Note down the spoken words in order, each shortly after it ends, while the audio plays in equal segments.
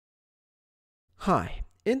Hi,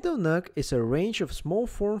 Intel NUC is a range of small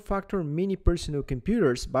form factor mini personal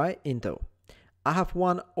computers by Intel. I have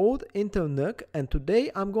one old Intel NUC and today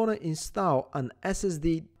I'm gonna install an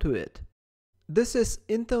SSD to it. This is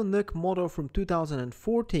Intel NUC model from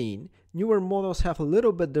 2014. Newer models have a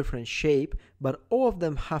little bit different shape, but all of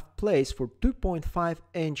them have place for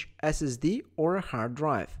 2.5-inch SSD or a hard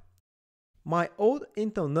drive. My old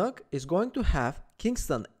Intel NUC is going to have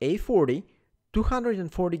Kingston A400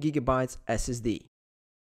 240GB SSD.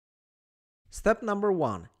 Step number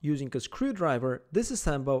 1. Using a screwdriver,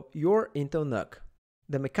 disassemble your Intel NUC.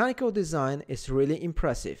 The mechanical design is really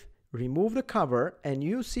impressive. Remove the cover and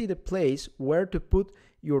you see the place where to put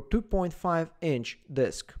your 2.5-inch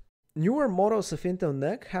disk. Newer models of Intel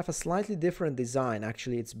NUC have a slightly different design,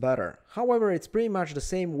 actually it's better. However, it's pretty much the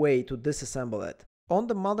same way to disassemble it. On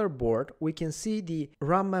the motherboard, we can see the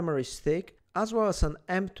RAM memory stick as well as an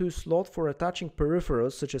M.2 slot for attaching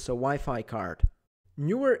peripherals such as a Wi-Fi card.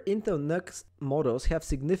 Newer Intel NUC models have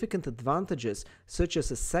significant advantages such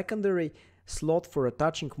as a secondary slot for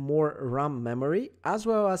attaching more RAM memory as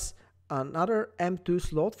well as another M.2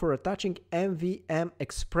 slot for attaching NVMe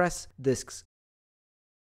Express disks.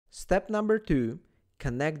 Step number 2.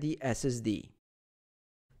 Connect the SSD.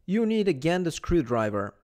 You need again the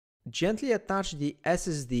screwdriver. Gently attach the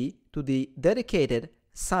SSD to the dedicated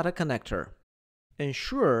SATA connector.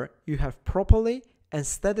 Ensure you have properly and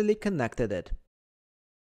steadily connected it.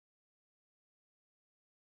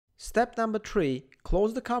 Step number 3.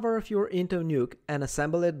 Close the cover of your Intel NUC and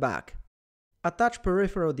assemble it back. Attach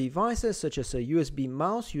peripheral devices such as a USB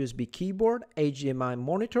mouse, USB keyboard, HDMI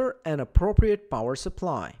monitor, and appropriate power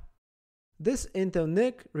supply. This Intel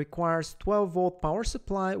NUC requires 12-volt power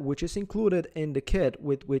supply, which is included in the kit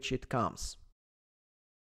with which it comes.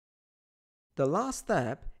 The last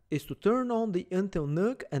step is to turn on the Intel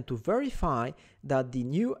NUC and to verify that the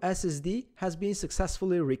new SSD has been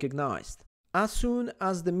successfully recognized. As soon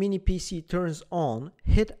as the mini PC turns on,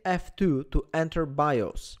 hit F2 to enter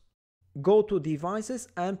BIOS. Go to Devices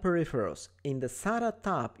and Peripherals. In the SATA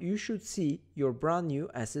tab, you should see your brand new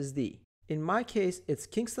SSD. In my case, it's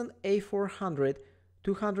Kingston A400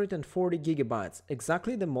 240GB,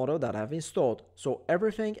 exactly the model that I've installed, so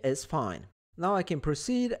everything is fine. Now I can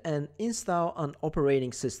proceed and install an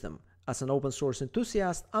operating system. As an open source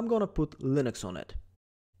enthusiast, I'm gonna put Linux on it.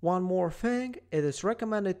 One more thing, it is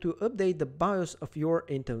recommended to update the BIOS of your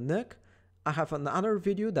Intel NUC. I have another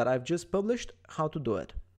video that I've just published how to do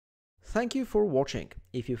it. Thank you for watching.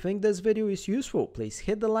 If you think this video is useful, please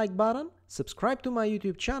hit the like button, subscribe to my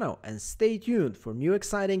YouTube channel and stay tuned for new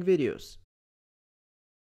exciting videos.